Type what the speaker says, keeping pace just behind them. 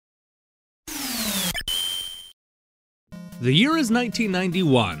The year is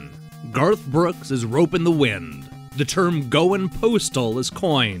 1991. Garth Brooks is Ropin the Wind. The term "goin' postal" is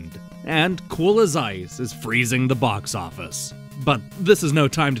coined, and Cool as Ice is freezing the box office. But this is no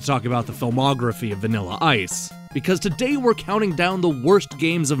time to talk about the filmography of Vanilla Ice, because today we're counting down the worst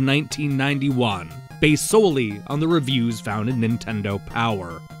games of 1991, based solely on the reviews found in Nintendo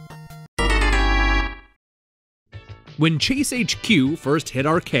Power. When Chase HQ first hit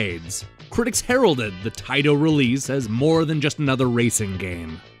arcades, critics heralded the Taito release as more than just another racing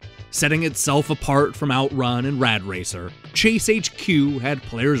game. Setting itself apart from Outrun and Rad Racer, Chase HQ had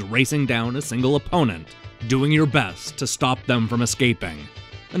players racing down a single opponent, doing your best to stop them from escaping.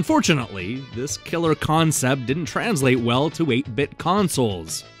 Unfortunately, this killer concept didn't translate well to 8-bit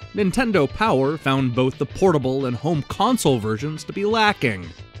consoles. Nintendo Power found both the portable and home console versions to be lacking,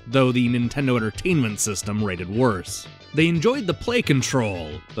 though the Nintendo Entertainment System rated worse. They enjoyed the play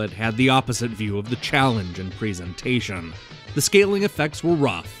control, but had the opposite view of the challenge and presentation. The scaling effects were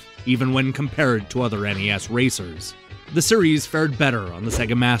rough, even when compared to other NES racers. The series fared better on the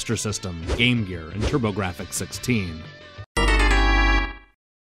Sega Master System, Game Gear, and TurboGrafx-16.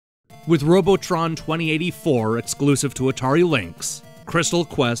 With Robotron 2084 exclusive to Atari Lynx, Crystal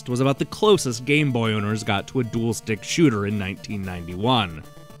Quest was about the closest Game Boy owners got to a dual-stick shooter in 1991.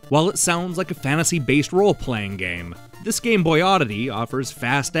 While it sounds like a fantasy-based role-playing game, this Game Boy oddity offers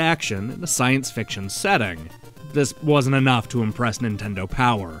fast action in a science fiction setting. This wasn't enough to impress Nintendo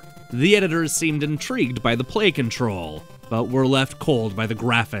Power. The editors seemed intrigued by the play control, but were left cold by the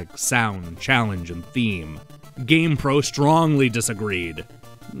graphics, sound, challenge, and theme. GamePro strongly disagreed.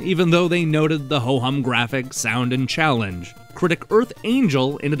 Even though they noted the ho-hum graphics, sound, and challenge, critic Earth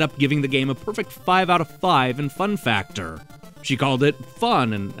Angel ended up giving the game a perfect 5 out of 5 in fun factor. She called it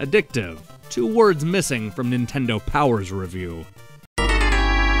fun and addictive, 2 words missing from Nintendo Power's review.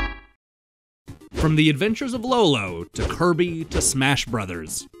 From the Adventures of Lolo to Kirby to Smash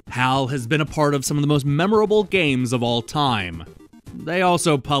Brothers, HAL has been a part of some of the most memorable games of all time. They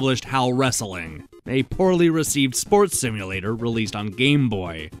also published HAL Wrestling, a poorly received sports simulator released on Game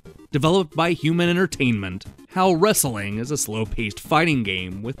Boy. Developed by Human Entertainment, HAL Wrestling is a slow-paced fighting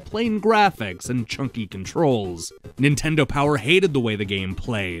game with plain graphics and chunky controls. Nintendo Power hated the way the game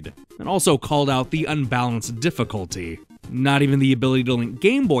played, and also called out the unbalanced difficulty. Not even the ability to link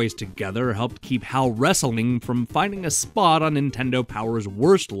Game Boys together helped keep HAL Wrestling from finding a spot on Nintendo Power's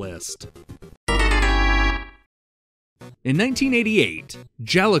worst list. In 1988,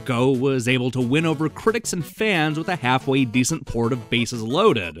 Jellico was able to win over critics and fans with a halfway decent port of Bases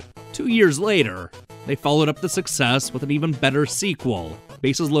Loaded. 2 years later, they followed up the success with an even better sequel,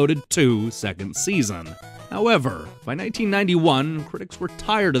 Bases Loaded 2 Second Season. However, by 1991, critics were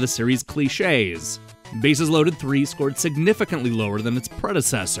tired of the series' cliches. Bases Loaded 3 scored significantly lower than its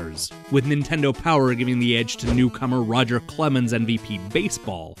predecessors, with Nintendo Power giving the edge to newcomer Roger Clemens' MVP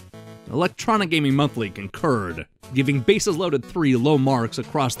Baseball. Electronic Gaming Monthly concurred, giving Bases Loaded 3 low marks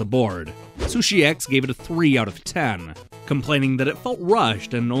across the board. Sushi X gave it a 3 out of 10, complaining that it felt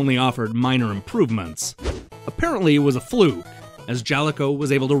rushed and only offered minor improvements. Apparently it was a fluke, as Jellico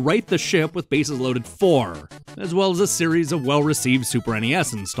was able to right the ship with Bases Loaded 4, as well as a series of well-received Super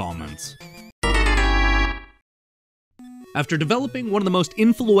NES installments. After developing one of the most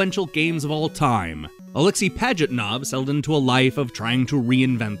influential games of all time, Alexei Pajitnov settled into a life of trying to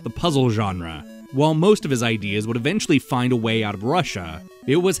reinvent the puzzle genre. While most of his ideas would eventually find a way out of Russia,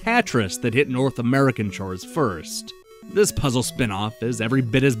 it was Hatris that hit North American shores first. This puzzle spin-off is every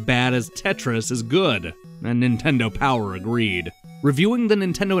bit as bad as Tetris is good, and Nintendo Power agreed. Reviewing the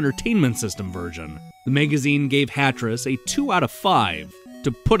Nintendo Entertainment System version, the magazine gave Hatris a 2 out of 5.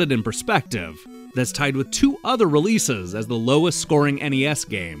 To put it in perspective, that's tied with 2 other releases as the lowest scoring NES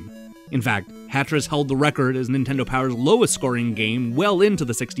game. In fact, Hatris held the record as Nintendo Power's lowest scoring game well into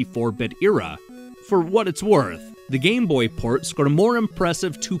the 64-bit era. For what it's worth, the Game Boy port scored a more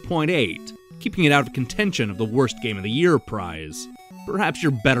impressive 2.8, keeping it out of contention of the Worst Game of the Year prize. Perhaps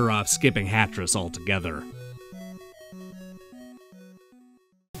you're better off skipping Hatris altogether.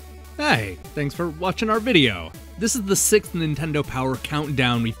 Hey, thanks for watching our video. This is the 6th Nintendo Power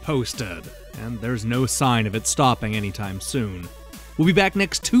countdown we've posted, and there's no sign of it stopping anytime soon. We'll be back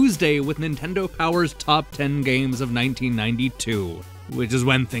next Tuesday with Nintendo Power's top 10 games of 1992, which is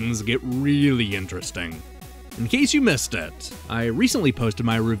when things get really interesting. In case you missed it, I recently posted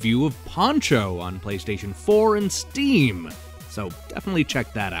my review of Poncho on PlayStation 4 and Steam, so definitely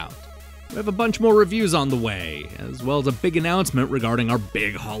check that out. We have a bunch more reviews on the way, as well as a big announcement regarding our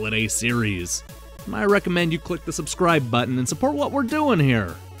big holiday series. I recommend you click the subscribe button and support what we're doing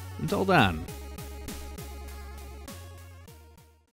here. Until then.